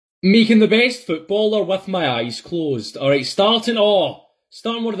Making the best footballer with my eyes closed. Alright, starting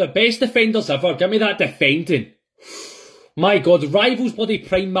one of the best defenders ever. Give me that defending. My God, rivals bloody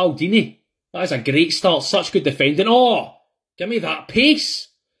Prime Maldini. That is a great start. Such good defending. Give me that pace.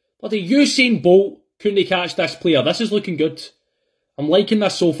 Bloody Usain Bolt couldn't catch this player. This is looking good. I'm liking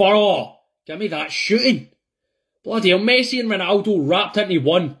this so far. Give me that shooting. Bloody hell, Messi and Ronaldo wrapped into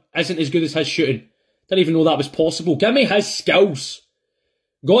one isn't as good as his shooting. Didn't even know that was possible. Give me his skills.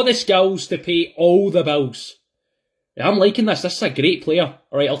 Got the skills to pay all the bills. Yeah, I'm liking this. This is a great player.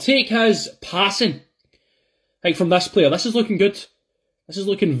 Alright, I'll take his passing. Like from this player. This is looking good. This is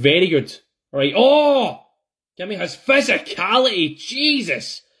looking very good. Alright, give me his physicality.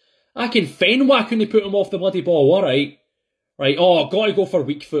 Jesus. I can Fenwa couldn't put him off the bloody ball. Alright. Right, gotta go for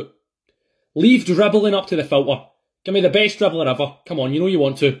weak foot. Leave dribbling up to the filter. Give me the best dribbler ever. Come on, you know you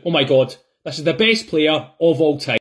want to. Oh my God. This is the best player of all time.